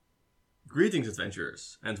Greetings,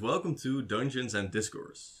 adventurers, and welcome to Dungeons and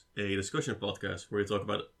Discourse, a discussion podcast where we talk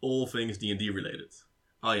about all things D&D related.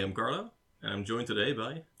 I am Carlo, and I'm joined today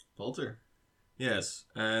by Walter. Yes,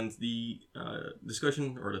 and the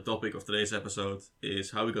discussion or the topic of today's episode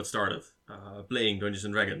is how we got started playing Dungeons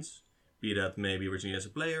and Dragons, be that maybe originally as a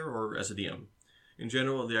player or as a DM. In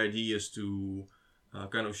general, the idea is to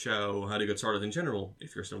kind of show how to get started in general,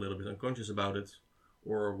 if you're still a little bit unconscious about it,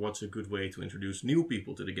 or what's a good way to introduce new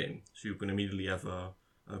people to the game, so you can immediately have a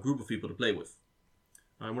group of people to play with.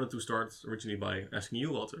 I wanted to start originally by asking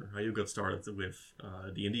you, Walter, how you got started with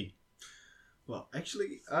D&D. Well,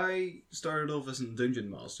 actually, I started off as a dungeon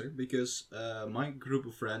master because my group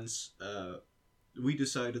of friends, we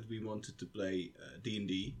decided we wanted to play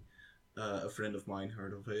D&D. A friend of mine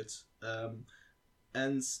heard of it,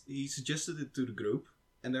 and he suggested it to the group,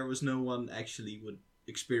 and there was no one actually with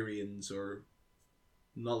experience or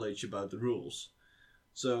knowledge about the rules.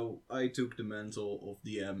 So I took the mantle of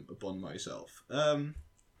DM upon myself.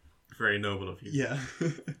 Very noble of you. Yeah.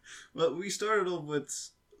 Well, we started off with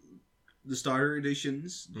the starter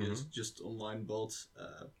editions, just online bots.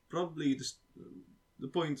 Probably the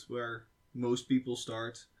point where most people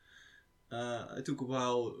start. I took a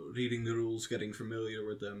while reading the rules, getting familiar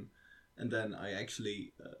with them, and then I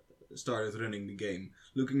actually started running the game.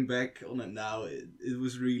 Looking back on it now, it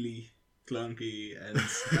was really clunky,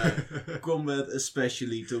 and combat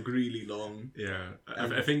especially took really long. Yeah,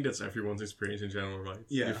 I think that's everyone's experience in general, right?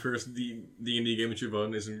 Yeah. The first D&D game that you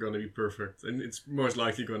run isn't going to be perfect, and it's most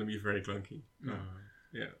likely going to be very clunky.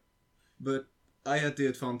 Yeah. But I had the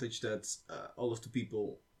advantage that all of the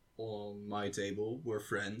people on my table were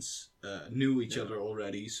friends, knew each other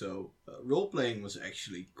already, so role-playing was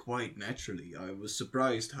actually quite naturally. I was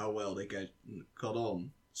surprised how well they got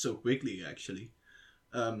on so quickly, actually.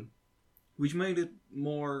 Which made it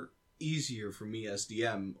more easier for me as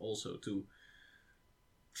DM also to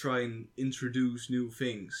try and introduce new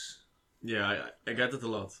things. Yeah, I get that a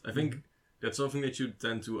lot. I think that's something that you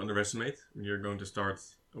tend to underestimate when you're going to start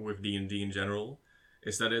with D&D in general,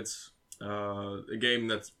 is that it's a game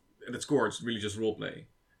that at its core it's really just roleplay.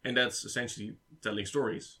 And that's essentially telling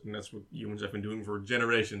stories. And that's what humans have been doing for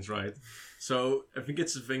generations, right? So I think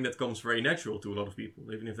it's a thing that comes very natural to a lot of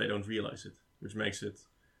people, even if they don't realize it, which makes it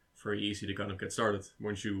very easy to kind of get started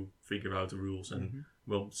once you figure out the rules and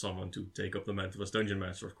someone to take up the mantle as Dungeon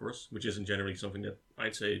Master, of course, which isn't generally something that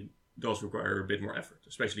I'd say does require a bit more effort,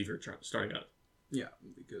 especially if you're starting out. Yeah,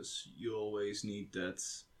 because you always need that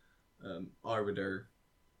arbiter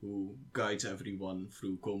who guides everyone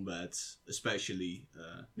through combat, especially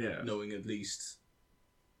knowing at least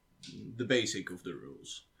the basic of the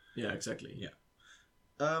rules. Yeah, exactly. Yeah.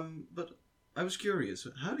 But I was curious,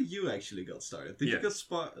 how did you actually get started? Did you get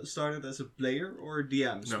started as a player or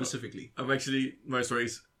DM specifically? No, my story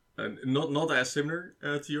is not as similar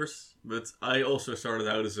to yours, but I also started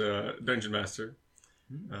out as a dungeon master.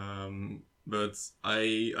 But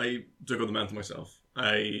I took on the mantle myself.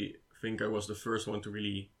 I think I was the first one to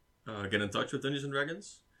really get in touch with Dungeons and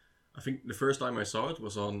Dragons. I think the first time I saw it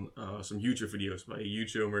was on some YouTube videos by a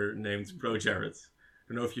YouTuber named Pro Jared.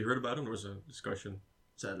 I don't know if you heard about him. There was a discussion.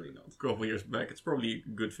 Sadly not. A couple of years back. It's probably a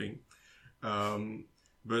good thing.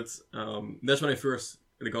 But that's when I first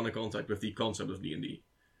got in contact with the concept of D&D.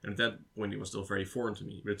 And at that point it was still very foreign to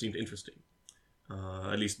me, but it seemed interesting.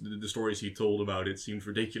 At least the stories he told about it seemed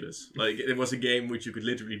ridiculous. Like, it was a game which you could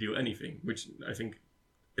literally do anything, which I think,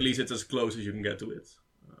 at least it's as close as you can get to it,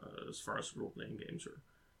 as far as role-playing games or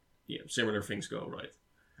similar things go, right?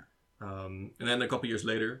 And then a couple years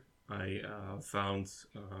later, I found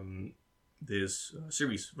this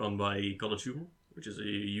series run by College Humor, which is a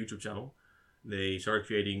YouTube channel. They started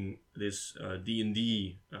creating this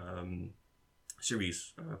D&D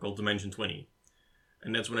series called Dimension 20.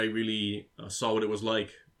 And that's when I really saw what it was like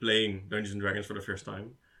playing Dungeons and Dragons for the first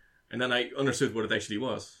time. And then I understood what it actually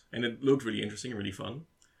was. And it looked really interesting and really fun.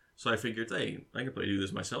 So I figured, hey, I can do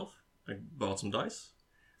this myself. I bought some dice.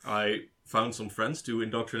 I found some friends to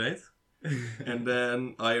indoctrinate. And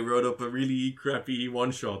then I wrote up a really crappy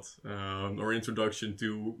one-shot or introduction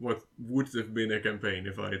to what would have been a campaign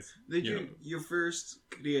if I'd... Your first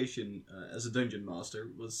creation as a dungeon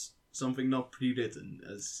master was something not pre-written,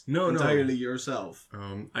 as entirely yourself?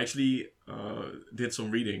 I actually did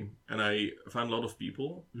some reading, and I found a lot of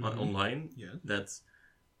people online that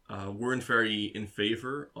weren't very in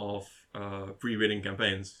favor of pre-written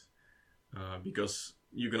campaigns because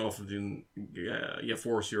you can often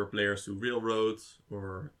force your players to railroad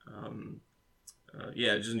or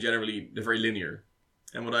just generally they're very linear.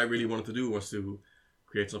 And what I really wanted to do was to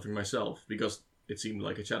create something myself because it seemed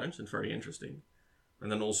like a challenge and very interesting.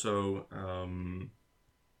 And then also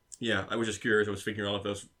yeah, I was just curious. I was thinking all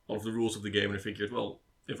of the rules of the game, and I figured, well,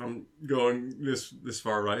 if I'm going this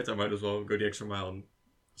far right, I might as well go the extra mile and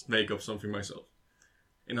make up something myself.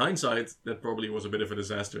 In hindsight, that probably was a bit of a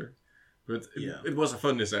disaster, but it was a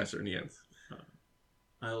fun disaster in the end.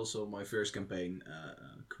 My first campaign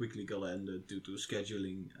quickly got ended due to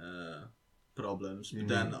scheduling problems. But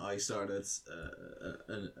then I started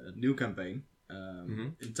a new campaign,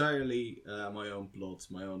 entirely my own plot,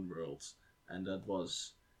 my own world, and that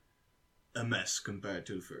was a mess compared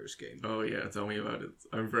to the first game. Oh yeah, tell me about it.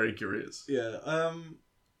 I'm very curious. Yeah,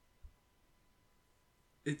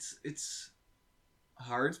 it's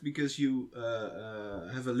hard because you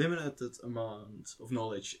have a limited amount of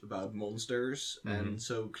knowledge about monsters, and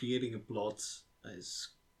so creating a plot is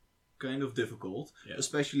kind of difficult,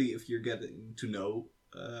 especially if you're getting to know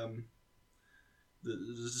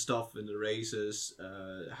the stuff in the races,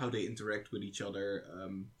 how they interact with each other,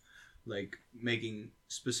 like making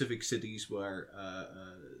specific cities where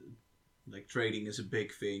like trading is a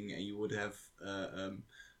big thing, and you would have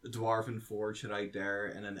a dwarven forge right there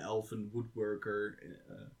and an elfen woodworker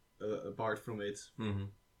apart from it.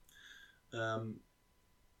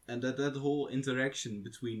 And that whole interaction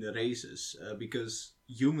between the races, because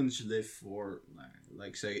humans live for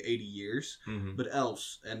like say 80 years, but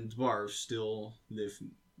elves and dwarves still live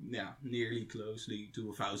nearly closely to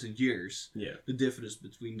 1,000 years. Yeah. The difference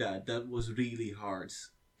between that was really hard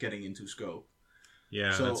getting into scope.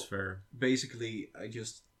 Yeah, so that's fair. Basically, I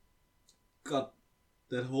just got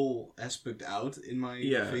that whole aspect out in my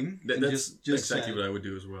thing. That's just exactly what I would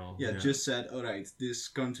do as well. Yeah, just said, alright, this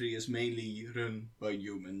country is mainly run by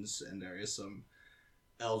humans, and there is some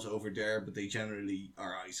elves over there, but they generally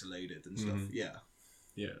are isolated and stuff. Yeah.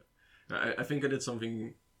 I think I did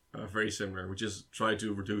something very similar, which is try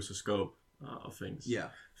to reduce the scope of things. Yeah.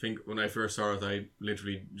 I think when I first started, I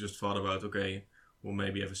literally just thought about, okay, we'll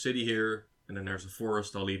maybe have a city here, and then there's a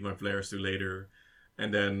forest I'll lead my players to later,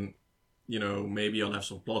 and then maybe I'll have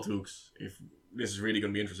some plot hooks. If this is really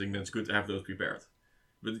going to be interesting, then it's good to have those prepared.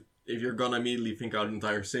 But if you're going to immediately think out an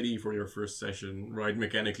entire city for your first session, right,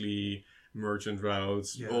 mechanically, merchant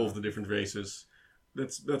routes, all of the different races,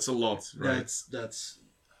 that's a lot, right? That's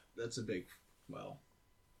a big,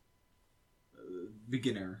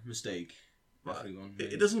 beginner mistake.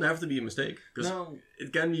 It doesn't have to be a mistake, because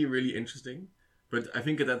it can be really interesting. But I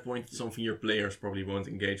think at that point, it's something your players probably won't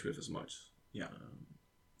engage with as much. Yeah.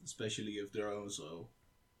 Especially if they're also,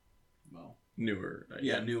 newer.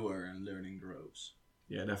 Newer and learning the ropes.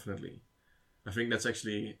 Yeah, definitely. I think that's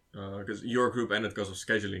actually, because your group ended because of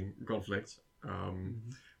scheduling conflicts.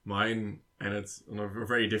 Mine ended on a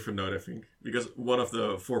very different note, I think. Because one of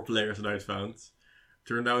the 4 players that I found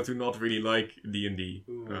turned out to not really like D&D.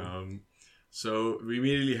 So we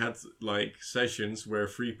immediately had sessions where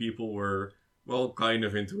 3 people were, kind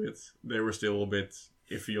of into it. They were still a bit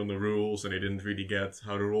iffy on the rules, and they didn't really get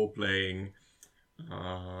how the role playing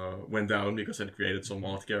went down, because it created some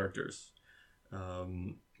odd characters.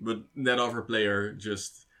 But that other player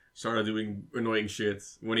just started doing annoying shit.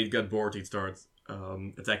 When he'd get bored, he'd start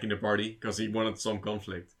attacking the party because he wanted some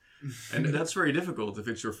conflict. And that's very difficult if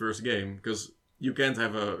it's your first game, because you can't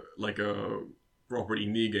have a proper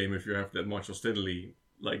D&D game if you have that much hostility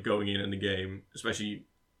going in the game, especially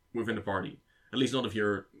within the party. At least not if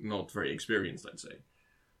you're not very experienced, I'd say.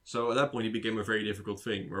 So at that point, it became a very difficult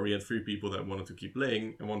thing, where we had 3 people that wanted to keep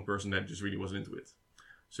playing, and 1 person that just really wasn't into it.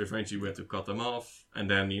 So eventually we had to cut them off, and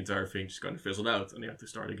then the entire thing just kind of fizzled out, and they had to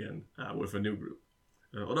start again with a new group.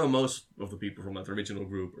 Although most of the people from that original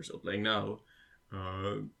group are still playing now,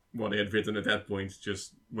 what they had written at that point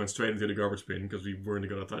just went straight into the garbage bin, because we weren't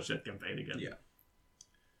going to touch that campaign again. Yeah.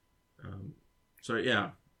 So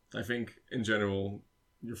yeah, I think in general,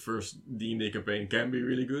 your first D&D campaign can be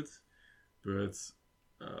really good, but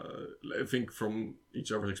I think from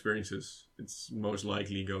each other's experiences, it's most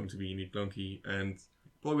likely going to be neat clunky and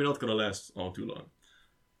probably not going to last all too long.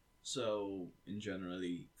 So, in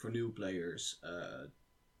generally, for new players, a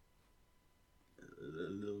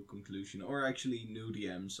little conclusion, or actually new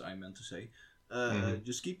DMs, I meant to say,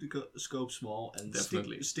 just keep the scope small and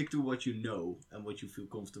stick to what you know and what you feel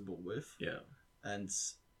comfortable with. Yeah. And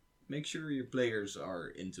make sure your players are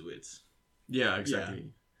into it. Yeah,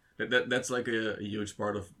 exactly. Yeah. That's a huge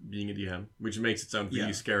part of being a DM, which makes it sound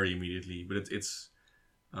really scary immediately. But it's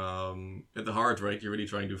at the heart, right? You're really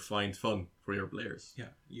trying to find fun for your players. Yeah,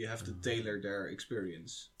 you have to tailor their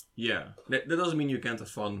experience. Yeah, that doesn't mean you can't have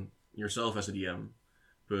fun yourself as a DM,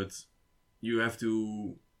 but you have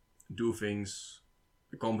to do things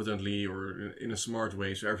competently or in a smart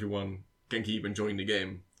way so everyone can keep enjoying the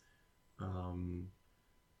game.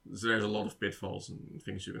 So there's a lot of pitfalls and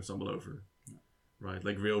things you can stumble over. right?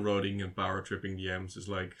 Like railroading and power tripping DMs is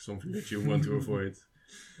like something that you want to avoid.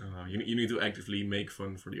 You need to actively make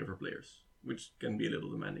fun for the other players, which can be a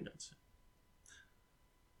little demanding, I'd say.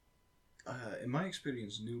 In my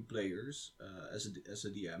experience, new players, as a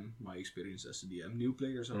DM, new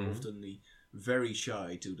players are often very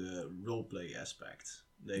shy to the roleplay aspect.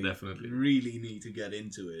 They Definitely really need to get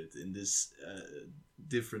into it in this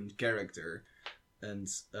different character. And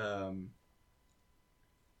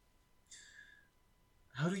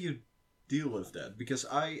how do you deal with that? Because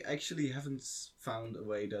I actually haven't found a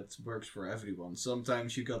way that works for everyone.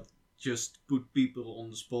 Sometimes you got just put people on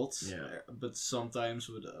the spot, but sometimes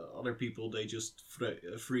with other people they just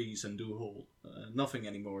freeze and do nothing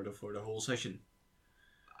anymore for the whole session.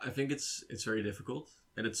 I think it's very difficult,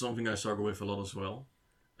 and it's something I struggle with a lot as well,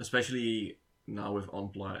 especially now with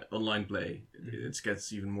online play. It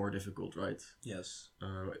gets even more difficult, right? Yes.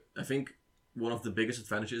 I think one of the biggest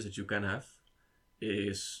advantages that you can have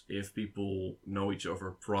is if people know each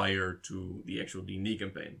other prior to the actual D&D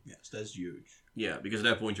campaign. Yes, that's huge. Yeah, because at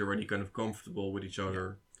that point you're already kind of comfortable with each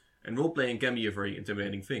other. And role-playing can be a very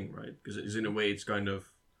intimidating thing, right? Because in a way it's kind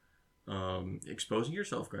of exposing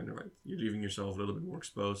yourself, kind of, right? You're leaving yourself a little bit more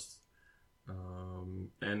exposed.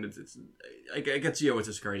 And I can see how it's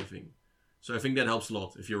a scary thing. So I think that helps a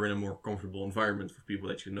lot if you're in a more comfortable environment for people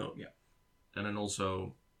that you know. Yeah. And then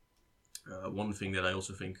also, one thing that I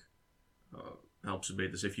also think helps a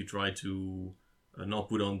bit is if you try to not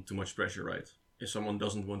put on too much pressure, right? If someone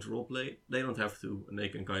doesn't want to roleplay, they don't have to, and they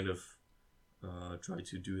can kind of try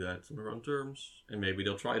to do that on their own terms, and maybe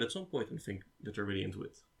they'll try it at some point and think that they're really into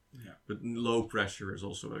it. Yeah. But low pressure is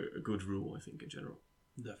also a good rule, I think, in general.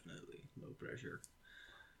 Definitely, low pressure.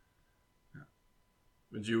 Yeah.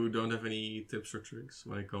 But you don't have any tips or tricks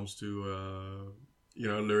when it comes to,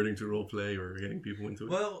 learning to roleplay or getting people into it?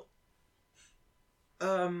 Well,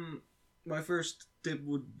 my first tip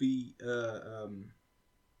would be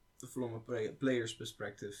from a player's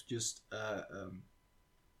perspective, just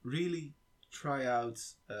really try out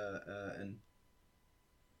and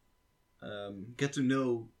get to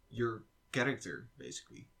know your character,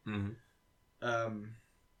 basically. Mm-hmm.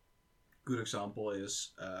 Good example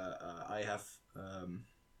is I have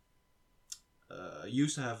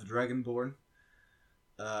used to have a Dragonborn,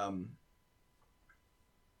 a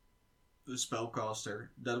spellcaster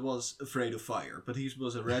that was afraid of fire, but he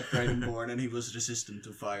was a red Dragonborn and he was resistant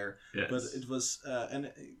to fire. Yes. But it was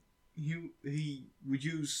and he would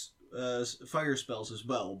use fire spells as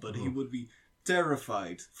well, but he would be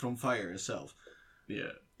terrified from fire itself.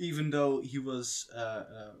 Yeah. Even though he was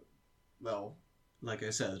well, like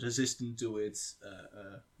I said, resistant to it.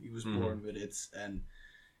 He was born with it, and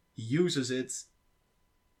he uses it.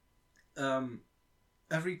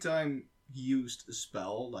 Every time he used a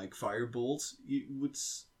spell like Firebolt, he would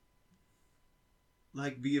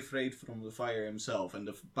be afraid from the fire himself and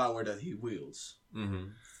the power that he wields. Mm-hmm.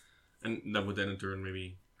 And that would then in turn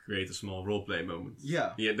maybe create a small roleplay moment.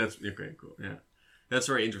 Yeah. Yeah, that's okay, cool. Yeah, that's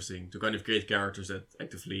very interesting to kind of create characters that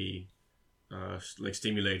actively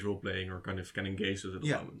stimulate role playing or kind of can engage with the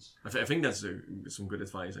moments. I think that's some good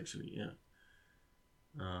advice, actually. Yeah.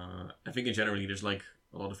 I think in generally there's like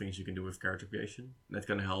a lot of things you can do with character creation that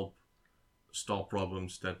can help stop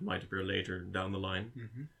problems that might appear later down the line.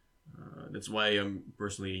 Mm-hmm. That's why I'm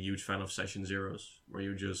personally a huge fan of session zeros, where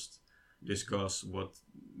you just discuss what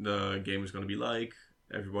the game is going to be like.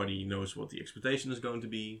 Everybody knows what the expectation is going to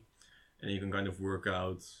be, and you can kind of work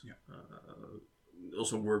out.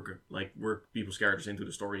 Also work people's characters into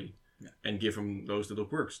the story, and give them those little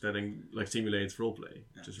quirks that stimulate roleplay.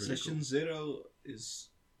 Which is really Session cool. 0 is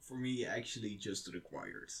for me actually just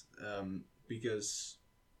required, because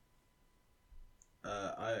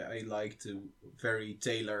I like to very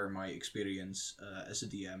tailor my experience as a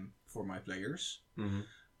DM for my players.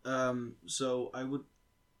 Mm-hmm. So I would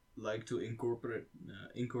like to incorporate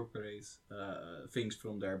things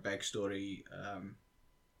from their backstory,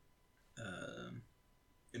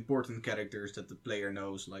 important characters that the player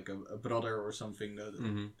knows, like a brother or something,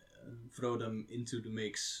 throw them into the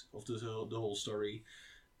mix of the whole story,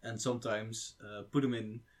 and sometimes put them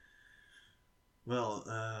in,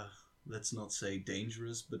 let's not say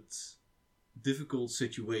dangerous, but difficult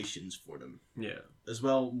situations for them. Yeah. As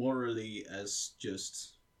well morally as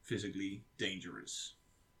just physically dangerous.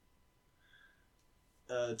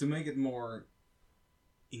 To make it more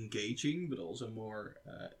engaging, but also more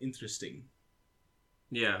interesting.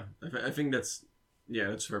 Yeah, I think that's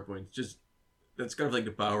a fair point. Just that's kind of like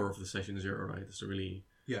the power of the session 0, right? Is to really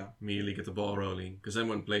immediately get the ball rolling. Because then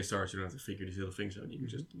when play starts, you don't have to figure these little things out. You can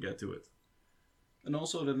just get to it. And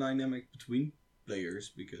also the dynamic between players,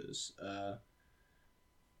 because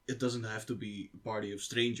it doesn't have to be a party of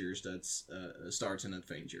strangers that starts an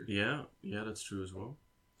adventure. Yeah, that's true as well.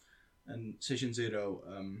 And session 0,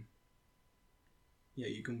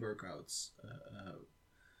 you can work out.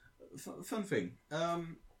 Fun thing.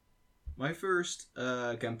 My first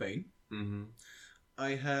campaign,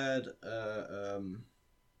 I had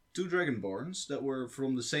 2 Dragonborns that were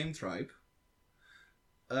from the same tribe.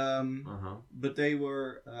 But they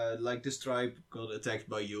were, this tribe got attacked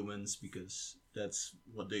by humans because that's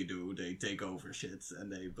what they do. They take over shit and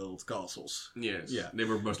they build castles. Yes. Yeah. They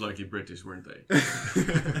were most likely British, weren't they?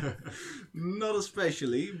 Not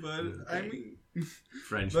especially, but Okay. I mean...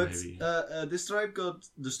 French, but, maybe. this tribe got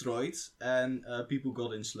destroyed and people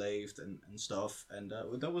got enslaved and stuff. And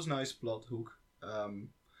that was a nice plot hook.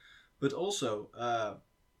 But also...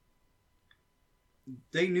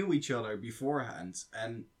 they knew each other beforehand,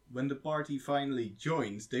 and when the party finally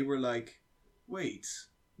joined, they were like, "Wait,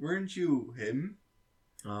 weren't you him?"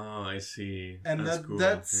 Oh, I see. And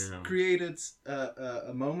That's cool. created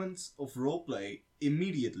a moment of roleplay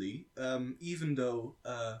immediately, even though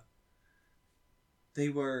they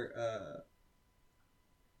were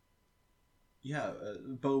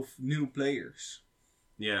both new players.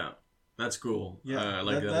 Yeah, that's cool. Yeah, I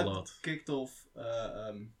like that a lot. Kicked off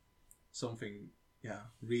something. Yeah,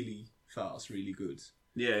 really fast, really good.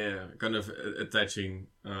 Yeah, kind of attaching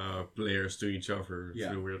players to each other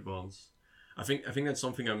through weird bonds. I think that's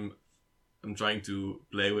something I'm trying to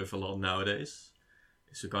play with a lot nowadays.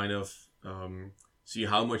 Is to kind of see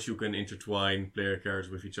how much you can intertwine player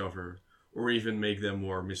characters with each other, or even make them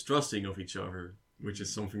more mistrusting of each other, which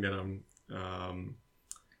is something that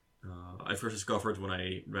I first discovered when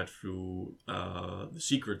I read through the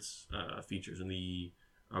secrets features in the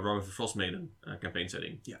Wrong with the Frost Maiden campaign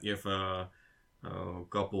setting. Yeah. You have a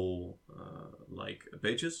couple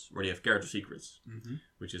pages where you have character secrets,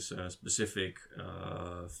 which is a specific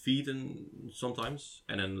feat sometimes,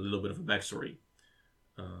 and then a little bit of a backstory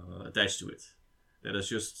attached to it. That is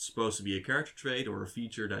just supposed to be a character trait or a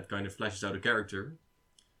feature that kind of flashes out a character,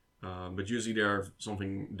 but usually they are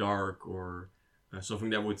something dark or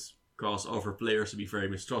something that would cause other players to be very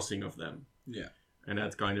mistrusting of them. Yeah. And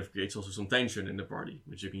that kind of creates also some tension in the party,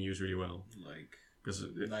 which you can use really well. Like, because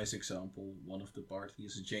nice example, one of the party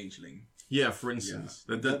is a changeling. Yeah, for instance.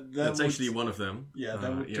 Yeah. That's would, actually one of them. Yeah,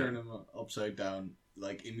 that would turn them upside down,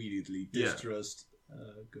 like, immediately. Distrust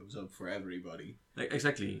goes up for everybody.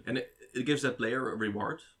 Exactly. And it gives that player a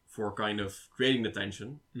reward for kind of creating the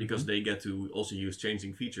tension, because they get to also use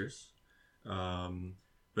changing features.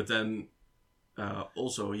 But then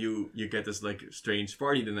also you get this like strange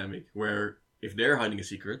party dynamic where if they're hiding a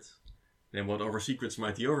secret, then what other secrets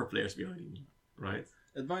might the other players be hiding, right?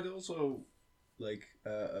 It might also, like,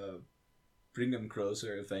 bring them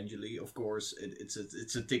closer eventually. Of course,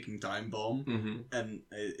 it's a ticking time bomb, and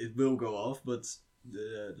it will go off. But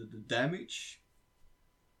the damage,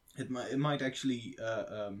 it might actually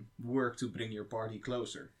work to bring your party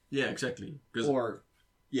closer. Yeah, exactly. Or,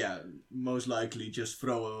 most likely just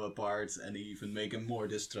throw them apart and even make them more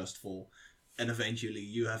distrustful. And eventually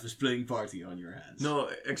you have a splitting party on your hands. No,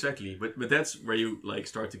 exactly. But that's where you like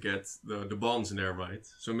start to get the bonds in there, right?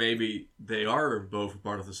 So maybe they are both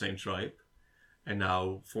part of the same tribe. And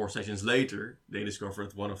now, 4 sessions later, they discover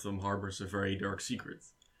that one of them harbors a very dark secret.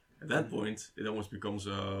 At that point, it almost becomes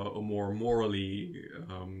a more morally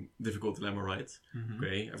difficult dilemma, right?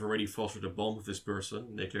 Okay, I've already fostered a bond with this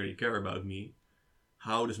person. They clearly care about me.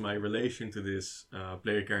 How does my relation to this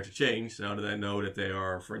player character change now that I know that they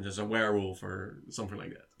are, for instance, a werewolf or something like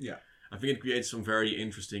that? Yeah. I think it creates some very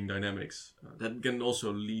interesting dynamics that can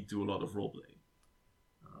also lead to a lot of roleplay.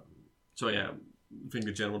 I think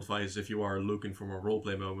the general advice is if you are looking for more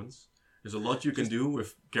roleplay moments, there's a lot you can do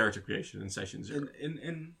with character creation in sessions.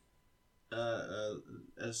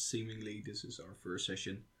 As seemingly this is our first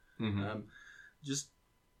session, just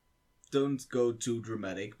don't go too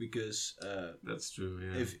dramatic, because that's true.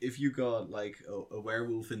 Yeah. If you got like a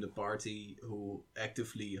werewolf in the party who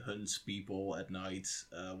actively hunts people at night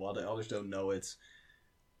while the others don't know it,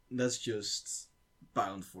 that's just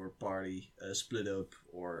bound for party split up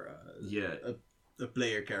or a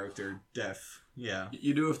player character death. Yeah,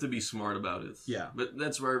 you do have to be smart about it. Yeah, but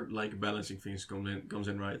that's where like balancing things comes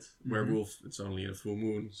in, right? Werewolf, it's only a full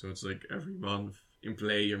moon, so it's like every month. In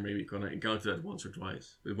play, you're maybe gonna encounter that once or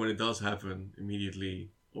twice. But when it does happen,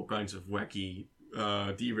 immediately all kinds of wacky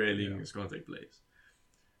derailing is gonna take place.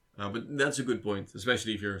 But that's a good point,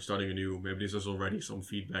 especially if you're starting anew. Maybe this is already some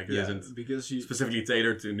feedback that isn't because specifically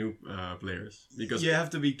tailored to new players. Because you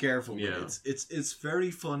have to be careful with it. It's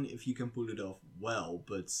very fun if you can pull it off well,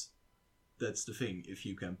 but that's the thing. If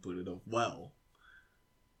you can pull it off well,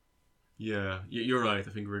 Yeah, you're right.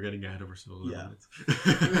 I think we're getting ahead of ourselves a Yeah.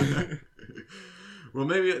 little bit. Well,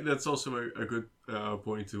 maybe that's also a good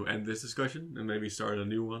point to end this discussion and maybe start a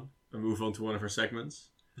new one and move on to one of our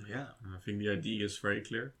segments. Yeah. I think the idea is very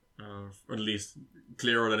clear, or at least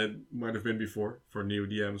clearer than it might have been before for new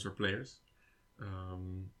DMs or players.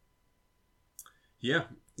 Yeah,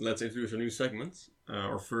 let's introduce our new segment.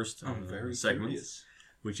 Our first I'm very segment, curious.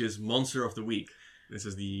 which is Monster of the Week. This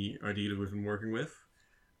is the idea that we've been working with.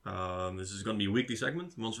 This is going to be a weekly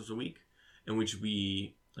segment, Monster of the Week, in which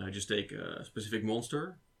we just take a specific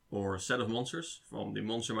monster or a set of monsters from the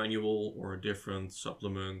monster manual or a different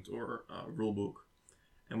supplement or rulebook.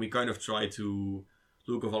 And we kind of try to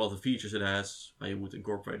look at all of the features it has, how you would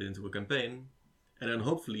incorporate it into a campaign. And then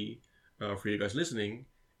hopefully, for you guys listening,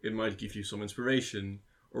 it might give you some inspiration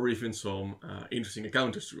or even some interesting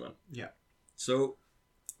encounters to run. Yeah. So,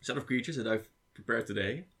 a set of creatures that I've prepared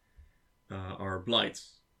today are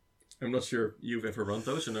Blights. I'm not sure if you've ever run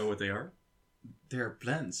those or know what they are. They're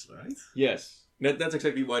plants, right? Yes. That's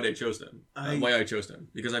exactly why they chose them. I- Why I chose them.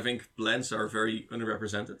 Because I think plants are very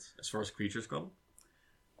underrepresented as far as creatures go.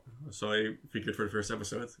 So I figured for the first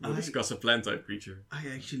episode, we'll discuss a plant type creature. I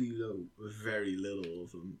actually know very little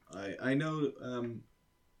of them. I know,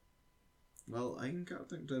 well, I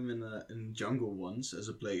encountered them in Jungle once as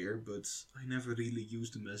a player, but I never really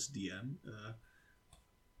used them as DM.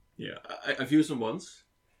 Yeah, I've used them once.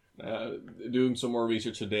 Doing some more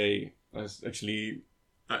research today,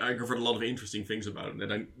 I covered a lot of interesting things about them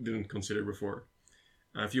that I didn't consider before.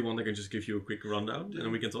 If you want, I can just give you a quick rundown, and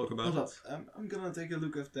then we can talk about Hold it. up, I'm gonna take a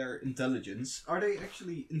look at their intelligence. Are they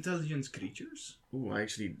actually intelligent creatures? Oh, I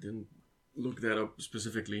actually didn't look that up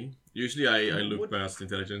specifically. Usually I look What- past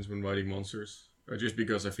intelligence when writing monsters. Just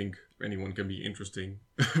because I think anyone can be interesting,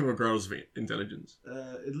 regardless of intelligence.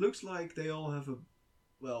 It looks like they all have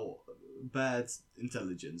bad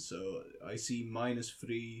intelligence. So I see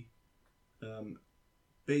 -3,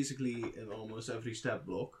 basically in almost every stat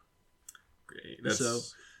block. Okay, that's... So,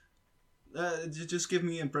 just give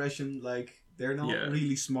me impression like they're not Yeah.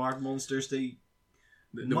 really smart monsters. They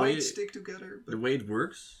the might way, stick together, but the way it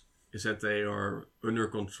works is that they are under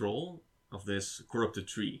control of this corrupted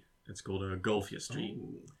tree. It's called a Golfius tree.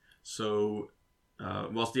 Oh. So,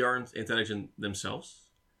 whilst they aren't intelligent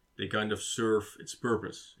themselves, they kind of serve its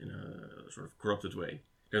purpose in a sort of corrupted way.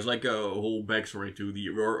 There's like a whole backstory to the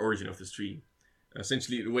origin of this tree.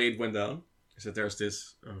 Essentially, the way it went down is that there's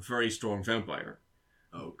this very strong vampire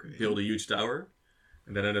Okay. built a huge tower,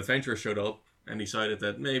 and then an adventurer showed up and decided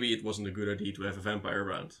that maybe it wasn't a good idea to have a vampire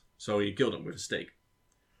around. So he killed him with a stake.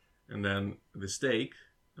 And then the stake,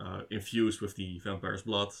 infused with the vampire's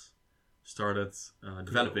blood, started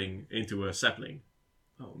developing into a sapling.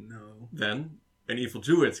 Oh no. Then an evil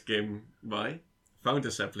druid came by, found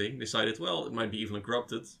the sapling, decided, well, it might be evil and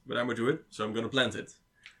corrupted, but I'm a druid, so I'm going to plant it.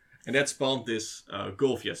 And that spawned this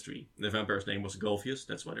Golfius tree. The vampire's name was Golfius,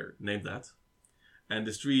 that's why they're named that. And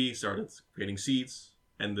this tree started creating seeds,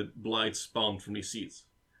 and the blights spawned from these seeds.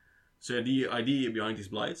 So the idea behind these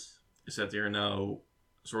blights is that they are now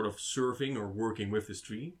sort of serving or working with this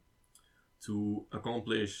tree to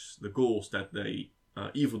accomplish the goals that the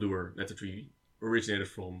evildoer that the tree originated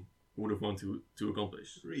from would have wanted to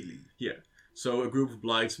accomplish. Really? So a group of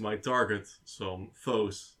blights might target some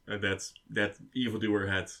foes that evildoer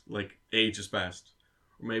had like ages past.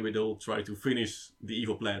 Or maybe they'll try to finish the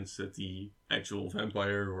evil plans that the actual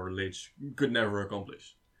vampire or lich could never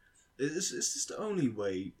accomplish. Is this the only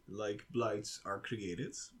way like blights are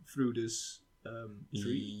created through this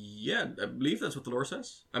tree? Yeah, I believe that's what the lore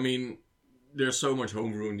says. I mean, there's so much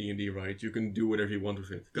homebrew in D&D, right? You can do whatever you want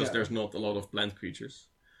with it. Because Yeah. there's not a lot of plant creatures.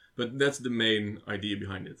 But that's the main idea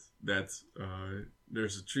behind it. That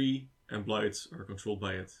there's a tree and blights are controlled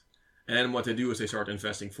by it. And what they do is they start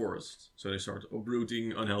infesting forests. So they start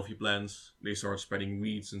uprooting unhealthy plants. They start spreading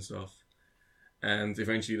weeds and stuff. And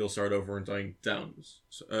eventually they'll start over entire towns.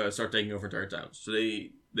 Start taking over entire towns. So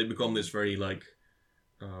they become this very like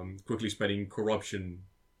quickly spreading corruption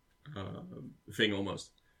thing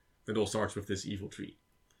almost. It all starts with this evil tree.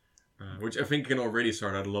 Which I think can already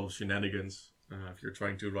start out a lot of shenanigans. If you're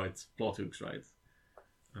trying to write plot hooks, right?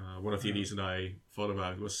 One of the ideas that I thought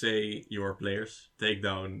about was, say your players take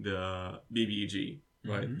down the BBEG,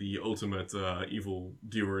 right? Mhm. The ultimate evil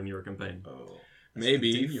doer in your campaign. Oh.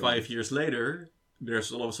 Maybe Continuing. 5 years later,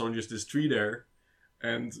 there's all of a sudden just this tree there,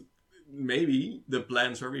 and maybe the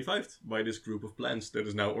plans are revived by this group of plants that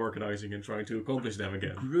is now organizing and trying to accomplish them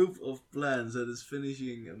again. Group of plans that is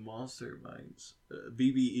finishing a mastermind's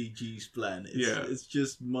BBEG's plan. It's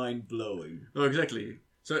just mind blowing. Oh, exactly.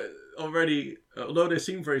 So already, although they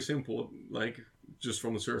seem very simple, like just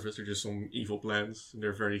from the surface, they're just some evil plants, and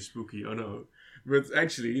they're very spooky, oh no. But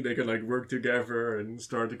actually, they can like work together and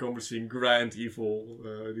start accomplishing grand evil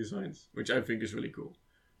designs, which I think is really cool.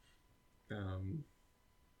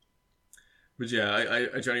 But yeah,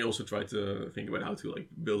 I generally also try to think about how to like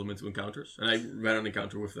build them into encounters, and I ran an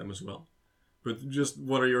encounter with them as well. But just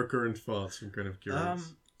what are your current thoughts? I'm kind of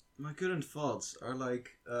curious. My current thoughts are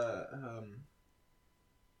like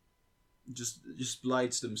just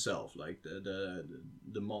blights themselves, like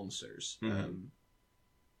the monsters. Mm-hmm.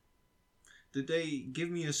 Did they give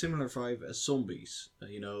me a similar vibe as zombies?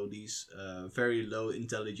 These very low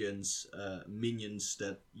intelligence minions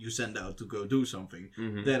that you send out to go do something,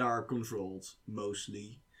 Mm-hmm. that are controlled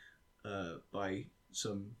mostly by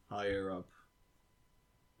some higher up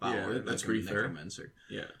power. Yeah, that's like pretty a fair. necromancer.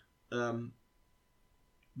 Yeah.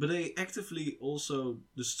 But they actively also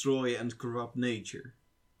destroy and corrupt nature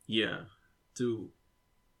Yeah. to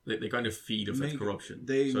They kind of feed off that corruption.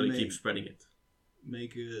 they So they make- keep spreading it.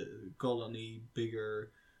 make a colony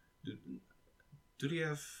bigger. Do they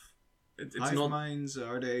have It's hive not. minds?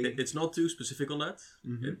 Are they? It's not too specific on that.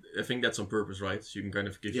 Mhm. I think that's on purpose, right? So you can kind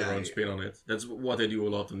of give your Yeah, own yeah. spin on it. That's what they do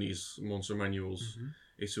a lot in these monster manuals, Mhm.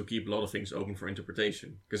 is to keep a lot of things open for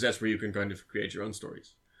interpretation. Because that's where you can kind of create your own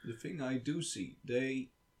stories. The thing I do see,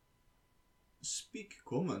 they speak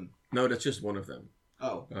common. No, that's just one of them.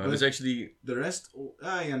 Oh, There's actually, the rest.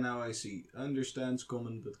 Yeah, now I see. Understands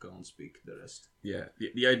common but can't speak the rest. yeah,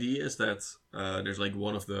 the idea is that there's like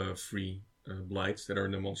one of the three blights that are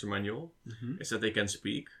in the monster manual, Mm-hmm. is that they can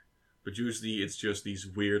speak, but usually it's just these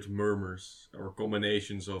weird murmurs or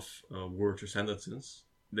combinations of words or sentences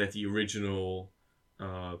that the original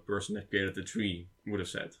person that created the tree would have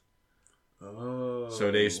said. Oh.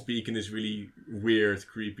 So they speak in these really weird,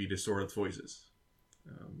 creepy, distorted voices.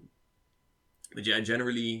 But yeah,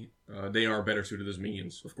 generally they are better suited as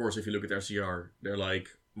minions. Of course, if you look at their CR, they're like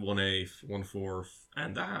 1/8, 1/4,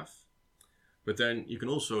 and a half. But then you can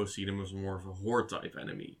also see them as more of a horde type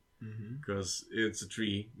enemy. Mm-hmm. Because it's a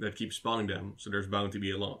tree that keeps spawning them, so there's bound to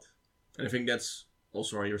be a lot. And I think that's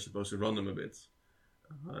also how you're supposed to run them a bit.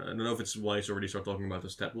 I don't know if it's wise to already start talking about the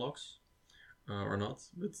stat blocks or not,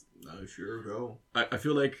 but No, sure, go. I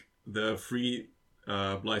feel like the three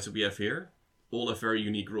blights that we have here all have very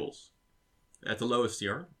unique rules. At the lowest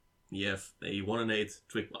tier, you have a 1/8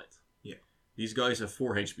 Twig Blight. Yeah. These guys have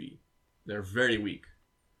 4 HP. They're very weak.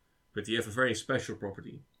 But they have a very special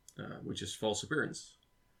property, which is false appearance.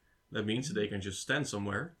 That means that they can just stand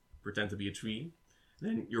somewhere, pretend to be a tree,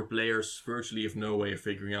 then your players virtually have no way of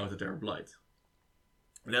figuring out that they're a blight.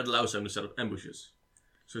 And that allows them to set up ambushes.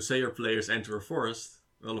 So say your players enter a forest,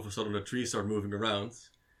 all of a sudden the trees start moving around,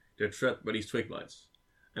 they're trapped by these twig blights.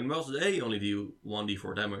 And whilst they only do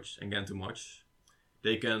 1d4 damage and can't do much,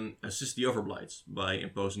 they can assist the other blights by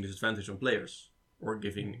imposing disadvantage on players, or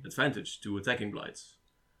giving advantage to attacking blights.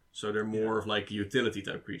 So they're more of like a utility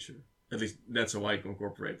type creature. At least that's how I can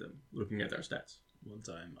incorporate them, looking at their stats. One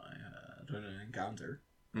time I ran an encounter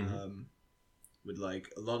Mhm. with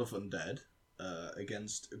like a lot of undead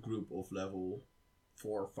against a group of level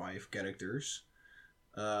 4 or 5 characters.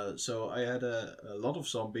 So I had a lot of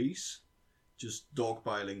zombies, just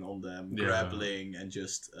dogpiling on them, Yeah. grappling, and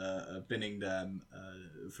just pinning them,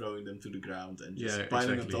 throwing them to the ground, and just Yeah,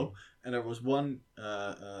 piling exactly. on top. And there was one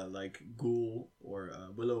like ghoul or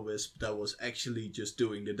will-o-wisp that was actually just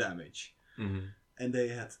doing the damage. Mm-hmm. And they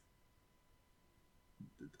had...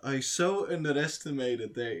 I so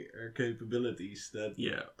underestimated their capabilities that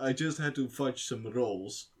Yeah. I just had to fudge some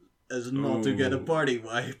rolls as not to get a Ooh. party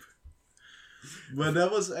wipe. But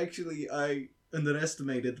that was actually... I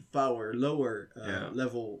underestimated the power lower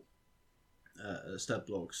level stat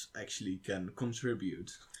blocks actually can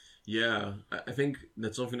contribute. Yeah, I think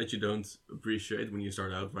that's something that you don't appreciate when you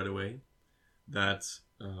start out right away. That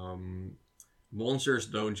monsters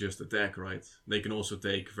don't just attack, right? They can also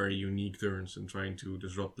take very unique turns in trying to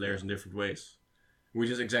disrupt players in different ways. Which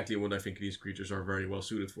is exactly what I think these creatures are very well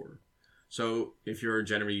suited for. So if you're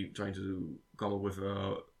generally trying to come up with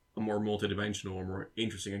a more multi-dimensional or more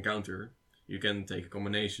interesting encounter, you can take a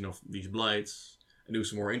combination of these blights and do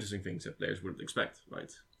some more interesting things that players wouldn't expect,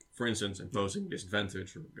 right? For instance, imposing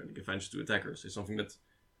disadvantage or giving advantage to attackers is something that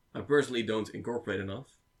I personally don't incorporate enough,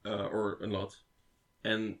 or a lot.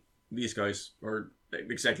 And these guys are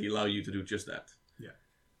exactly allow you to do just that. Yeah.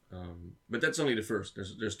 But that's only the first.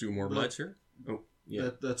 There's 2 more blights here. Oh,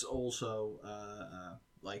 yeah. That's also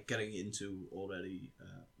like getting into already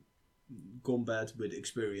combat with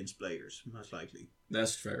experienced players, most likely.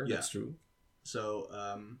 That's fair. Yeah. That's true. So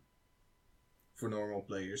for normal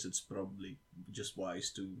players, it's probably just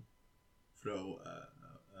wise to throw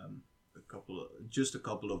just a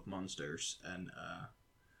couple of monsters and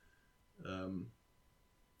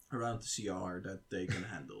around the CR that they can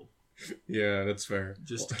handle. Yeah, that's fair.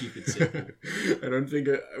 Just to keep it simple. I don't think,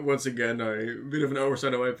 once again, a bit of an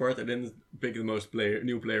oversight on my part. I didn't pick the most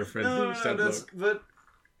new player friendly stat block. But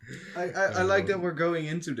I like that we're going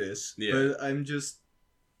into this. Yeah. But I'm just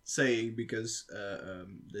saying, because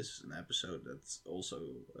this is an episode that's also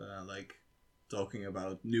like talking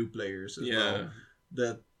about new players as well,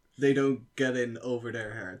 that they don't get in over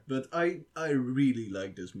their head. But I really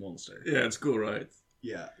like this monster. Yeah, it's cool, right?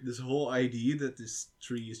 Yeah, this whole idea that this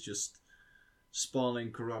tree is just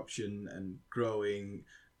spawning corruption and growing,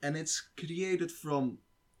 and it's created from,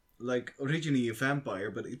 like, originally a vampire,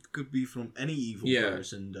 but it could be from any evil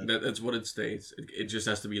person. That's what it states. It just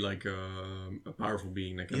has to be like a powerful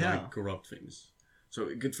being that can like corrupt things. So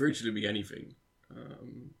it could virtually be anything.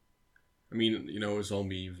 I mean, you know, a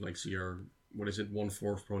zombie like CR. What is it?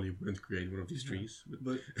 1/4 probably wouldn't create one of these trees.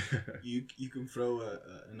 But you can throw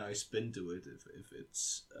a nice spin to it if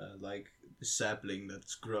it's like the sapling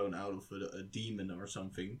that's grown out of a demon or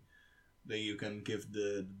something. Then you can give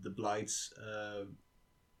the Blights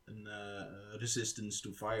resistance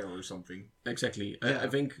to fire or something. Exactly. Yeah, I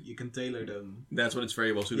think you can tailor them. That's what it's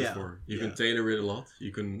very well suited for. You can tailor it a lot.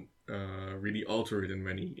 You can really alter it in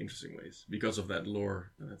many interesting ways because of that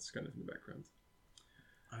lore that's kind of in the background.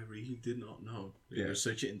 I really did not know. They're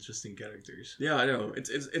such interesting characters. Yeah, I know.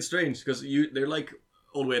 It's strange because they're like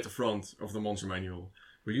all the way at the front of the monster manual.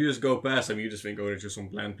 But you just go past them, you just think, oh, they're just some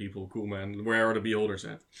plant people. Cool, man. Where are the beholders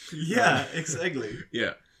at? Yeah, exactly.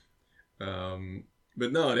 Yeah.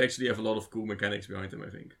 But no, they actually have a lot of cool mechanics behind them, I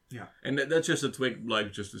think. Yeah. And that's just a twig blight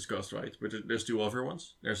we just discussed, right? But there's two other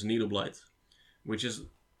ones. There's a needle blight, which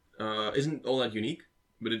isn't all that unique,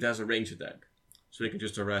 but it has a range attack. So they can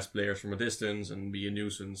just harass players from a distance and be a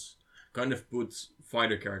nuisance. Kind of put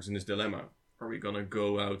fighter cards in this dilemma. Are we gonna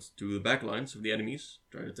go out to the backlines of the enemies,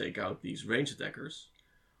 try to take out these range attackers,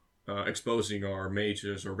 exposing our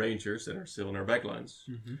mages or rangers that are still in our backlines?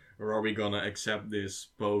 Mm-hmm. Or are we gonna accept this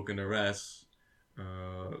poke and harass,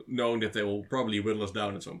 knowing that they will probably whittle us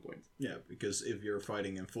down at some point? Yeah, because if you're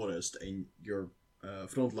fighting in forest and your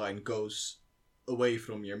front line goes away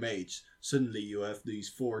from your mage, suddenly you have these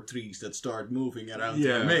 4 trees that start moving around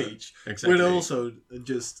your mage, exactly. Which also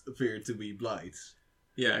just appear to be blights.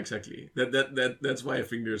 Yeah, exactly. That's why I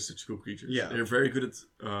think they're such cool creatures. Yeah. They're very good at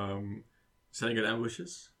setting up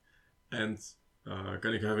ambushes and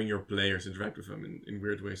kind of having your players interact with them in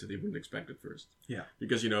weird ways that they wouldn't expect at first. Yeah.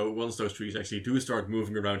 Because, you know, once those trees actually do start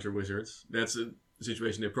moving around your wizards, that's a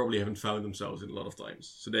situation they probably haven't found themselves in a lot of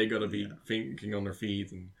times. So they gotta be thinking on their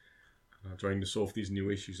feet and trying to solve these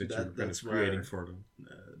new issues that you're kind of creating for them.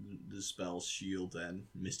 The spells Shield and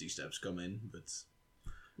Misty Steps come in, but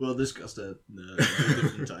we'll discuss that at a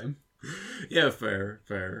different time. Yeah,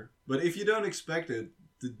 fair. But if you don't expect it,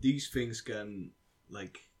 these things can,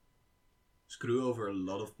 like, screw over a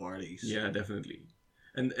lot of parties. Yeah, definitely.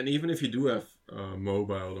 And even if you do have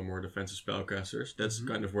mobile or more defensive spellcasters, that's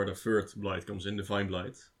kind of where the third blight comes in, Divine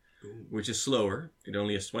Blight, which is slower. It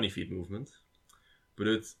only has 20 feet movement. But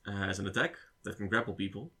it has an attack that can grapple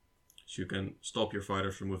people, so you can stop your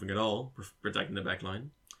fighters from moving at all, protecting the backline.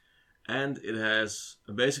 And it has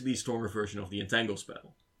a basically stronger version of the Entangle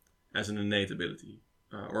spell, as an innate ability.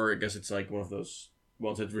 Or I guess it's like one of those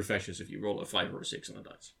ones that refreshes if you roll a 5 or a 6 on the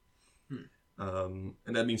dice.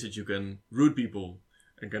 And that means that you can root people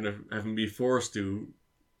and kind of have them be forced to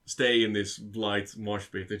stay in this blight mosh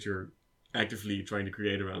pit that you're actively trying to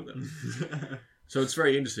create around them. So it's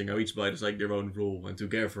very interesting how each blight is like their own rule, and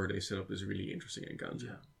together they set up this really interesting encounter.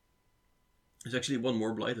 Yeah. There's actually one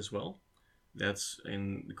more blight as well. That's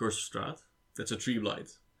in the Curse of Strahd. That's a tree blight.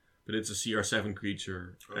 But it's a CR7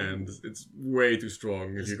 creature, and it's way too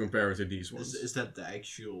strong if you compare it to these ones. Is that the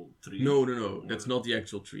actual tree? No. That's not the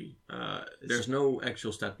actual tree. There's no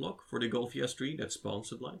actual stat block for the Golfias tree that spawns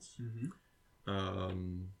the blights.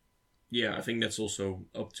 Mm-hmm. Yeah, I think that's also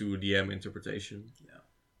up to DM interpretation. Yeah.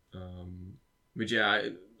 But yeah,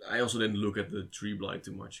 I also didn't look at the tree blight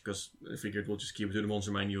too much, because I figured we'll just keep it to the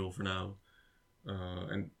monster manual for now.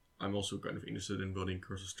 And I'm also kind of interested in building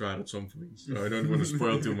Curse of Strahd at some point, so I don't want to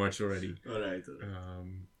spoil too much already. Alright.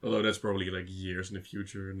 Although that's probably like years in the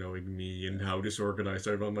future, knowing me and how disorganized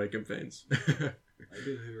I run my campaigns. I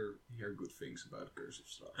did hear good things about Curse of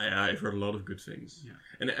Strahd. I've heard a lot of good things. Yeah.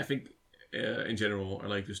 And I think in general, I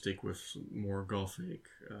like to stick with more gothic,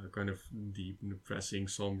 kind of deep, depressing,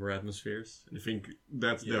 somber atmospheres. And I think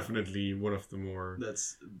that's definitely one of the more...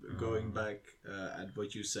 That's going back at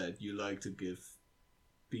what you said. You like to give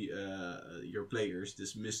your players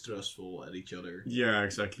this mistrustful at each other. Yeah,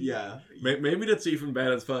 exactly. Yeah. Maybe that's even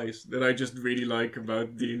bad advice that I just really like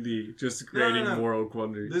about D&D. Just creating moral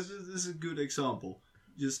quandaries. This is a good example.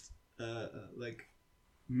 Just like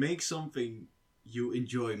make something you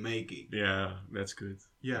enjoy making. Yeah, that's good.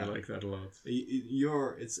 Yeah, I like that a lot.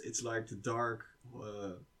 It's like the dark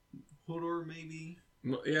horror maybe.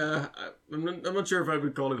 Yeah, I'm not sure if I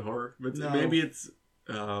would call it horror, but maybe it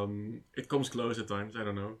comes close at times. I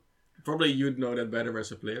don't know. Probably you'd know that better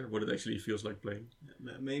as a player, what it actually feels like playing.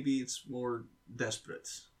 Maybe it's more desperate.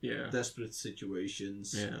 Yeah. Desperate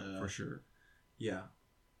situations. Yeah, for sure. Yeah.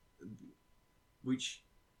 Which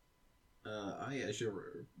I, as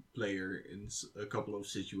your player in a couple of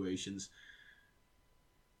situations,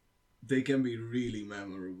 they can be really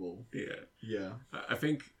memorable. Yeah. Yeah. I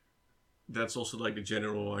think that's also like the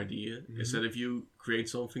general idea, is that if you create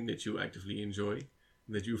something that you actively enjoy,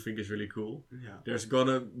 that you think is really cool, there's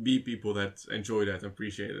gonna be people that enjoy that and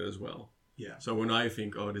appreciate it as well. Yeah. So when I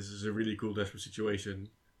think, oh, this is a really cool desperate situation,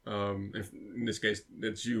 if in this case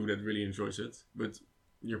that's you that really enjoys it, but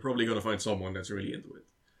you're probably gonna find someone that's really into it.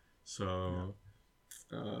 So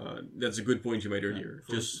that's a good point you made earlier.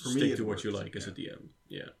 Just stick to what you like as a DM.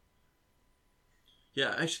 Yeah.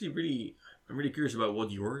 Yeah, actually, I'm really curious about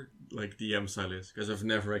what your like DM style is, because I've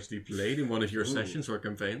never actually played in one of your sessions or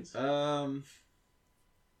campaigns.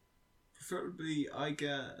 Preferably, I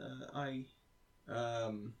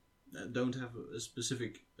don't have a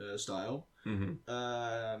specific style.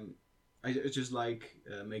 I just like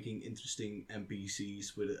making interesting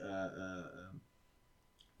NPCs with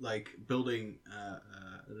like building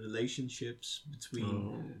relationships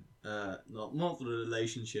between not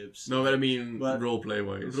relationships. No, but I mean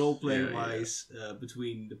roleplay wise.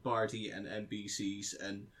 Between the party and NPCs,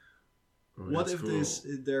 and what if cool.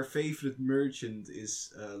 their favorite merchant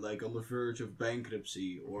is like on the verge of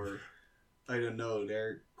bankruptcy, or I don't know,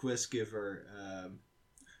 their quest giver.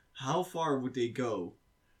 How far would they go?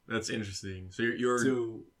 That's interesting. So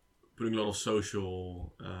you're putting a lot of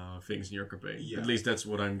social things in your campaign. Yeah. At least that's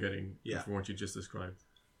what I'm getting from what you just described.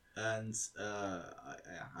 And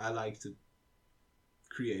I like to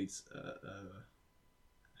create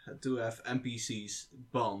to have NPCs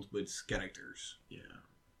bond with characters. Yeah.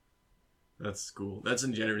 That's cool. That's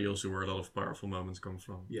in general also where a lot of powerful moments come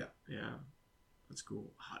from. Yeah. Yeah. That's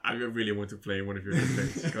cool. I really want to play one of your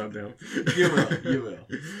campaigns. Calm down. You will.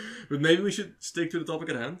 But maybe we should stick to the topic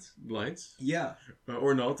at hand, Blights. Yeah.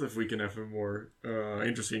 Or not, if we can have a more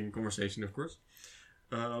interesting conversation, of course.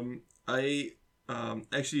 I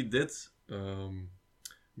actually did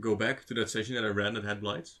go back to that session that I ran that had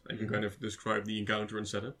Blights. I can kind of describe the encounter and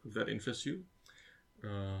setup, if that interests you.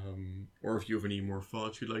 Or if you have any more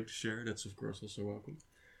thoughts you'd like to share, that's of course also welcome.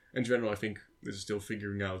 In general, I think this is still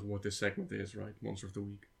figuring out what this segment is, right? Monster of the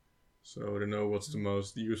Week. So I don't know what's the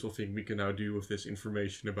most useful thing we can now do with this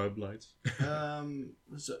information about Blights.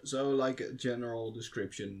 So like a general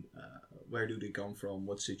description, where do they come from,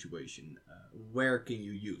 what situation, where can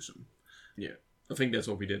you use them? Yeah, I think that's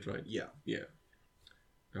what we did, right? Yeah. Yeah.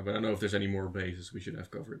 But I don't know if there's any more bases we should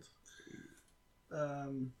have covered. Not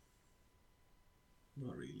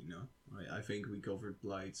really, no. I think we covered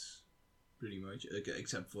Blights pretty much,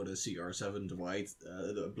 except for the CR7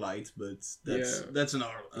 Blight, but that's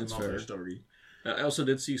another story. I also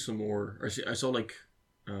did see some more. I saw like,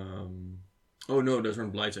 oh no, those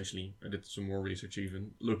weren't Blights actually. I did some more research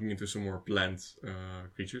even, looking into some more plant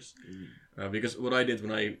creatures, because what I did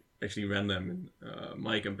when I actually ran them in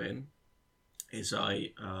my campaign is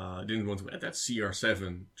I didn't want to add that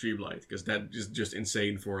CR7 tree Blight because that is just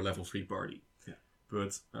insane for a level 3 party. Yeah.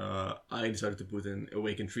 But I decided to put in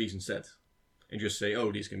Awakened Trees instead. And just say,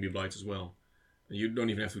 oh, these can be Blights as well. And you don't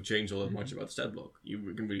even have to change all that much about the stat block.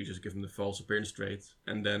 You can really just give them the false appearance trait,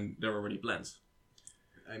 and then they're already plants.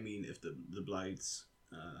 I mean, if the Blights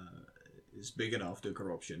is big enough, the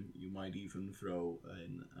corruption, you might even throw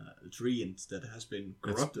in a tree that has been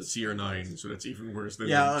corrupted. That's CR9, so that's even worse than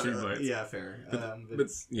tree Blight. Yeah, fair. But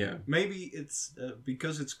yeah. Maybe it's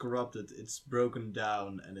because it's corrupted, it's broken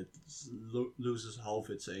down and it loses half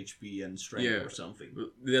its HP and strength or something.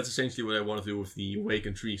 That's essentially what I want to do with the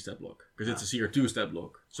Awakened Tree stat block, because it's a CR2 stat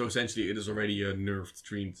block. So essentially it is already a nerfed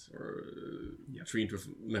treant, or treant with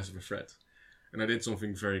less of a threat. And I did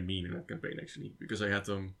something very mean in that campaign actually, because I had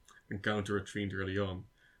them encounter a treant early on.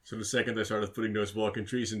 So the second I started putting those walking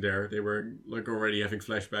trees in there, they were like already having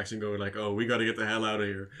flashbacks and going like, oh, we gotta get the hell out of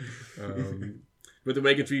here. But the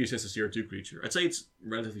Awakened Tree is just a CR2 creature. I'd say it's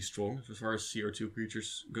relatively strong as far as CR2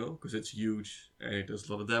 creatures go, because it's huge and it does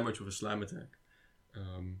a lot of damage with a slam attack.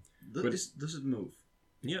 Does it move?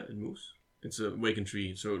 Yeah, it moves. It's a awaken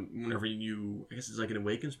tree, so whenever I guess it's like an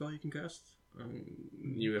awaken spell you can cast.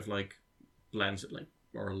 You have like plants that like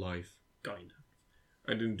are alive, kinda.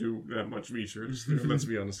 I didn't do that much research. Let's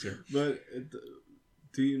be honest here. But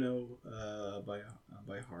do you know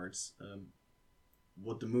by heart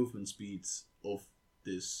what the movement speed of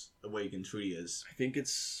this awakened tree is? I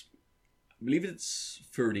believe it's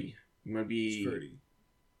 30. It might be... It's 30.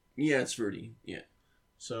 Yeah, it's 30. Yeah.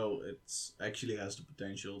 So it actually has the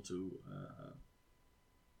potential to...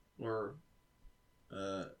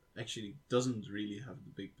 actually doesn't really have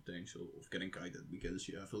the big potential of getting kited, because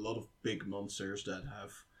you have a lot of big monsters that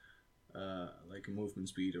have like a movement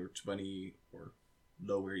speed or 20 or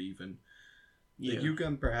lower even. Yeah. That you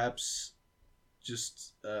can perhaps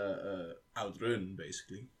just outrun,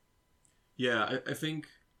 basically. Yeah, I think...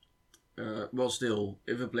 well, still,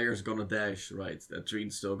 if a player's gonna dash, right, that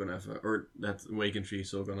tree's still gonna have or that awakened tree is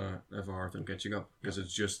still gonna have a hard time catching up, because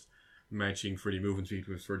it's just matching 30 movement speed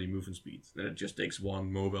with 30 movement speed. Then it just takes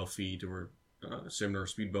one mobile feat or similar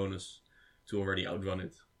speed bonus to already outrun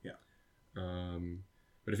it. Yeah.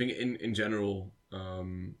 But I think in general,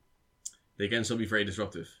 they can still be very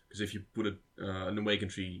disruptive, because if you put an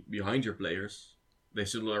awakened tree behind your players, they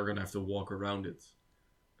still are gonna have to walk around it.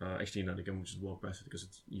 Actually, no, they can just walk past it because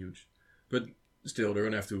it's huge. But still, they're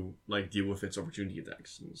going to have to like deal with its opportunity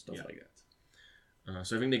attacks and stuff like that.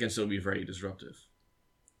 So I think they can still be very disruptive.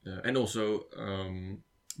 And also,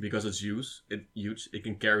 because it's huge, it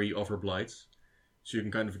can carry other Blights. So you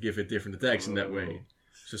can kind of give it different attacks in that way.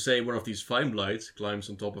 So say one of these fine Blights climbs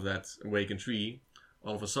on top of that awakened tree.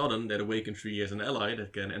 All of a sudden, that awakened tree has an ally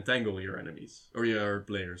that can entangle your enemies. Or your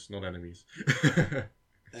players, not enemies.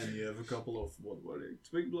 And you have a couple of, what were they?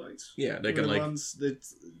 Twig Blights? Yeah, they can like... ones that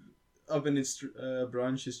up in its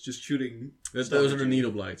branches just shooting... Those are the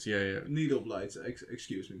needle Blights, yeah. Needle Blights,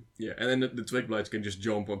 excuse me. Yeah, and then the Twig Blights can just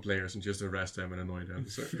jump on players and just harass them and annoy them.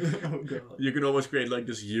 So Oh god. you can almost create like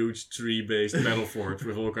this huge tree-based battle fort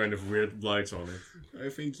with all kind of weird Blights on it. I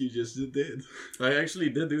think you just did. I actually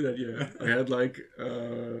did do that, yeah. I had like...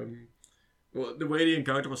 well, the way the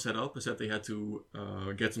encounter was set up is that they had to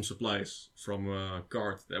get some supplies from a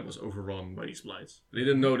cart that was overrun by these Blights. They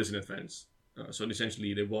didn't know this in advance. So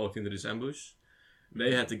essentially, they walked into this ambush.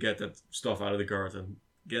 They had to get that stuff out of the cart and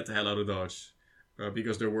get the hell out of Dodge.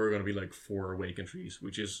 Because there were going to be like 4 awakened trees,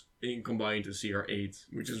 which is combined to CR 8,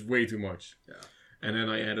 which is way too much. Yeah. And then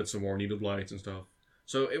I added some more needle Blights and stuff.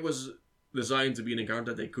 So it was designed to be an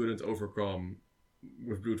encounter that they couldn't overcome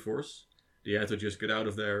with brute force. They had to just get out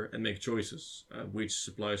of there and make choices. Which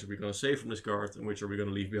supplies are we going to save from this cart and which are we going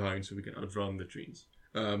to leave behind so we can outrun the trees.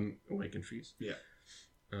 Awakened trees. Yeah.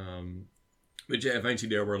 But yeah, eventually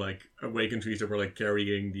there were like awakened trees that were like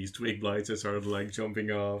carrying these twig Blights that started like jumping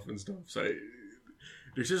off and stuff. So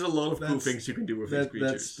there's just a lot of cool things you can do with these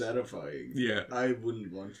creatures. That's terrifying. Yeah. I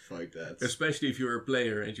wouldn't want to fight that. Especially if you're a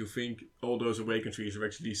player and you think all those awakened trees are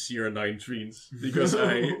actually CR9 trees. Because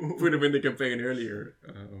I put them in the campaign earlier.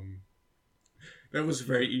 That was a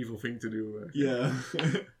very evil thing to do. Yeah.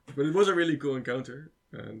 But it was a really cool encounter.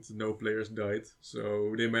 And no players died.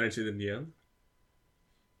 So they managed it in the end.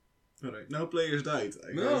 Alright, no players died.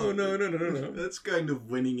 No. That's kind of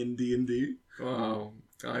winning in D&D. Oh,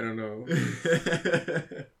 I don't know.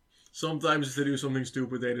 Sometimes if they do something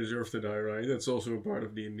stupid, they deserve to die, right? That's also a part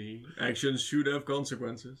of D&D. Actions should have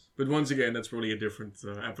consequences. But once again, that's probably a different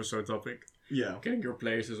episode topic. Yeah. Killing your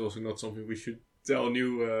players is also not something we should tell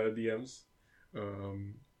new DMs.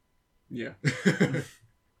 Yeah.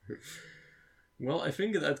 Well, I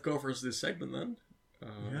think that covers this segment then.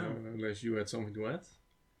 Unless you had something to add.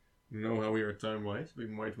 I don't know how we are time-wise. We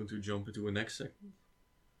might want to jump into a next segment.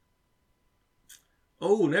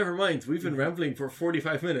 Oh, never mind. We've been rambling for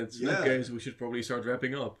 45 minutes. In that case, we should probably start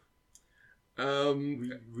wrapping up.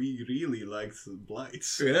 We really liked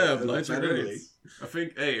Blights. Yeah, Blights are great. I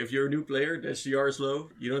think, hey, if you're a new player, the CR is low.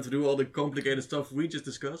 You don't have to do all the complicated stuff we just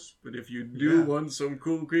discussed. But if you do want some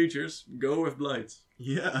cool creatures, go with Blights.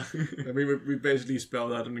 Yeah. I mean, we basically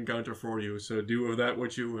spelled out an encounter for you, so do with that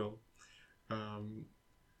what you will.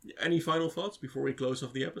 Any final thoughts before we close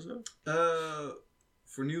off the episode?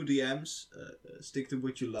 For new DMs, stick to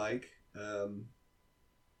what you like.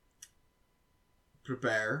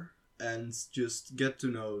 Prepare. And just get to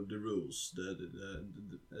know the rules,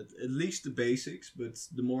 at least the basics, but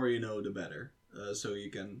the more you know, the better. So you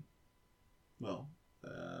can,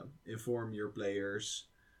 inform your players,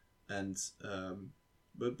 and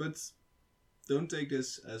but don't take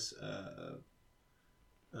this as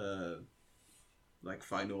like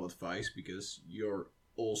final advice, because you're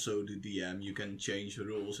also the DM. You can change the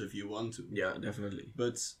rules if you want to. Yeah, definitely.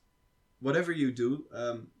 But whatever you do,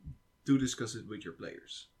 do discuss it with your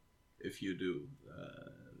players. if you do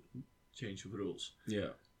change of rules. Yeah.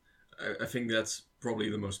 I think that's probably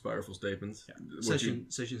the most powerful statement. Yeah.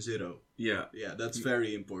 Session 0. Yeah. Yeah, that's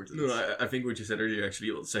very important. No, I think what you said earlier,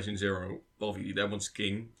 actually, session 0, obviously, that one's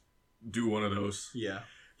king. Do one of those. Yeah.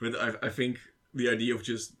 But I think the idea of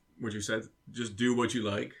just what you said, just do what you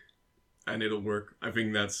like, and it'll work. I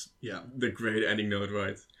think that's the great ending note,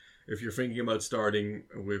 right? If you're thinking about starting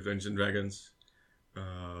with Dungeons & Dragons,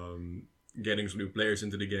 getting some new players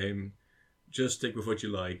into the game, just stick with what you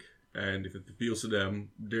like. And if it appeals to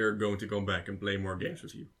them, they're going to come back and play more games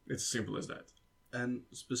with you. It's as simple as that. And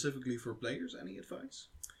specifically for players, any advice?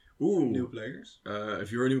 Ooh. New players?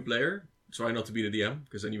 If you're a new player, try not to be the DM,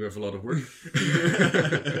 because then you have a lot of work.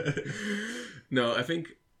 No, I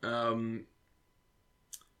think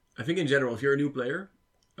in general, if you're a new player,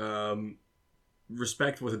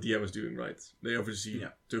 respect what the DM is doing, right? They obviously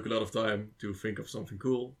took a lot of time to think of something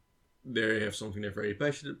cool. They have something they're very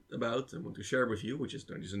passionate about and want to share with you, which is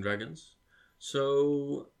Dungeons & Dragons.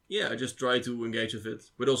 So, yeah, just try to engage with it,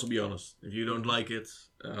 but also be honest. If you don't like it,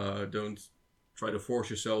 don't try to force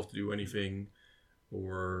yourself to do anything,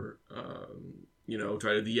 or,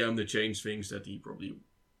 try to DM to change things that he probably,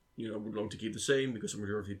 would want to keep the same, because the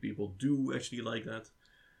majority of people do actually like that.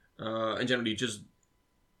 And generally, just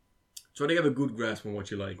try to have a good grasp on what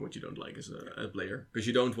you like, what you don't like as a player, because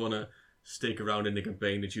you don't want to stick around in the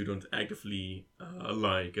campaign that you don't actively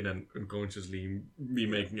like, and then unconsciously be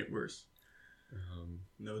making it worse.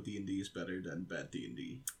 No D&D is better than bad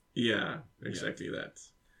D&D. Yeah, exactly that.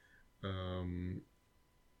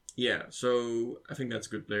 So I think that's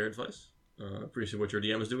good player advice. Appreciate what your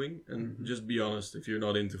DM is doing, and just be honest. If you're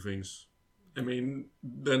not into things, then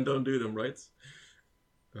don't do them, right?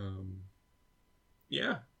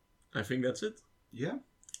 I think that's it. Yeah.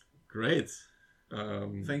 Great.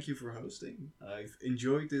 Thank you for hosting. I've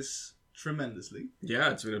enjoyed this tremendously.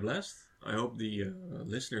 Yeah, it's been a blast. I hope the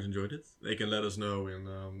listeners enjoyed it. They can let us know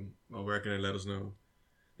where can they let us know?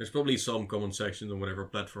 There's probably some comment section on whatever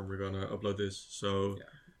platform we're gonna upload this. So,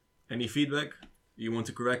 any feedback you want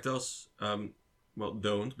to correct us?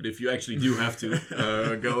 Don't. But if you actually do have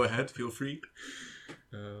to, go ahead. Feel free.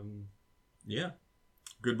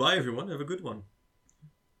 Goodbye, everyone. Have a good one.